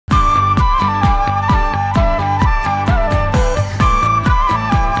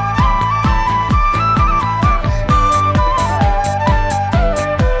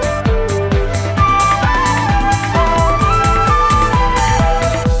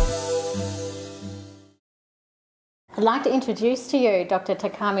I'd like to introduce to you Dr.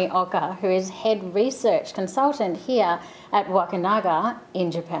 Takami Oka, who is Head Research Consultant here at Wakunaga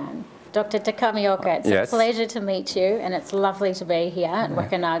in Japan. Dr. Takami Oka, it's a pleasure to meet you, and it's lovely to be here at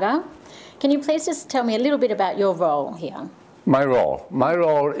Wakunaga. Can you please just tell me a little bit about your role here? My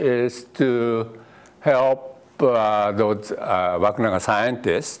role is to help those Wakunaga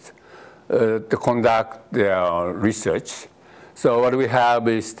scientists to conduct their research. So what we have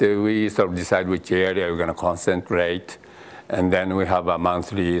is we sort of decide which area we're going to concentrate, and then we have a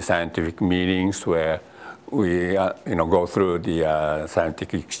monthly scientific meetings where we go through the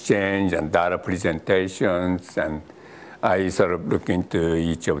scientific exchange and data presentations, and I sort of look into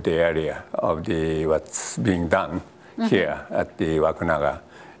each of the area of what's being done here at the Wakunaga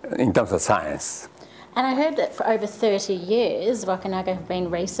in terms of science. And I heard that for over 30 years, Wakunaga have been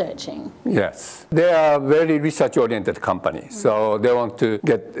researching. Yes. They are a very research-oriented company, so they want to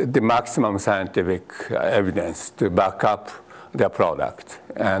get the maximum scientific evidence to back up their product,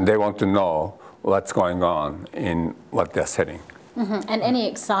 and they want to know what's going on in what they're selling. And any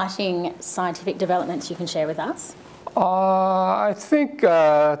exciting scientific developments you can share with us? I think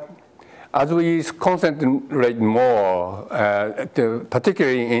as we concentrate more,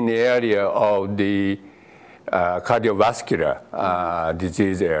 particularly in the area of the cardiovascular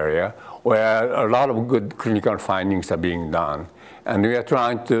disease area, where a lot of good clinical findings are being done, and we are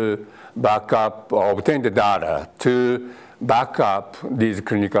trying to back up or obtain the data to back up these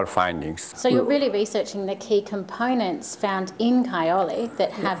clinical findings. So you're really researching the key components found in kyolic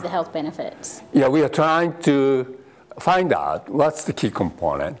that have the health benefits? Yeah, we are trying to find out what's the key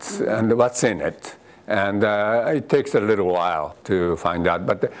components and what's in it. And it takes a little while to find out,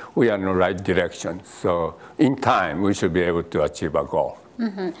 but we are in the right direction. So in time, we should be able to achieve our goal.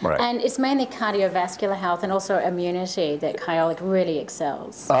 Right. And it's mainly cardiovascular health and also immunity that kyolic really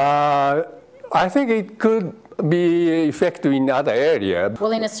excels. I think it could be effective in other areas.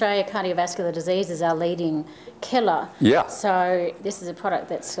 Well, in Australia, cardiovascular disease is our leading killer. Yeah. So this is a product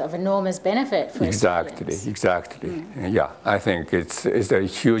that's of enormous benefit for Australians. Exactly. Yeah, I think it's a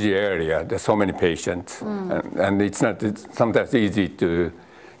huge area. There's so many patients, and it's sometimes easy to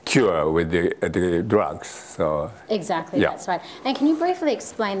cure with the drugs. So exactly, that's right. And can you briefly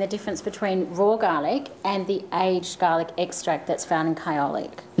explain the difference between raw garlic and the aged garlic extract that's found in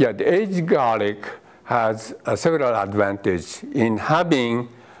kyolic? Yeah, the aged garlic has several advantages in having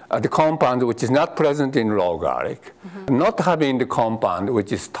the compound which is not present in raw garlic, not having the compound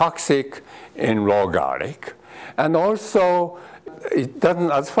which is toxic in raw garlic, and also it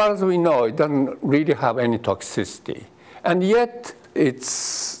doesn't, as far as we know, it doesn't really have any toxicity, and yet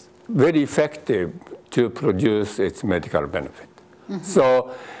it's very effective to produce its medical benefit.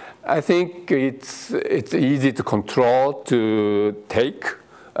 So I think it's easy to control, to take,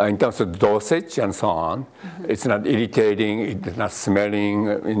 in terms of dosage and so on. It's not irritating, it's not smelling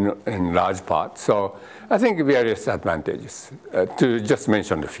in large parts. So I think various advantages, to just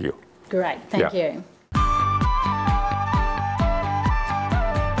mention a few. Great, thank you.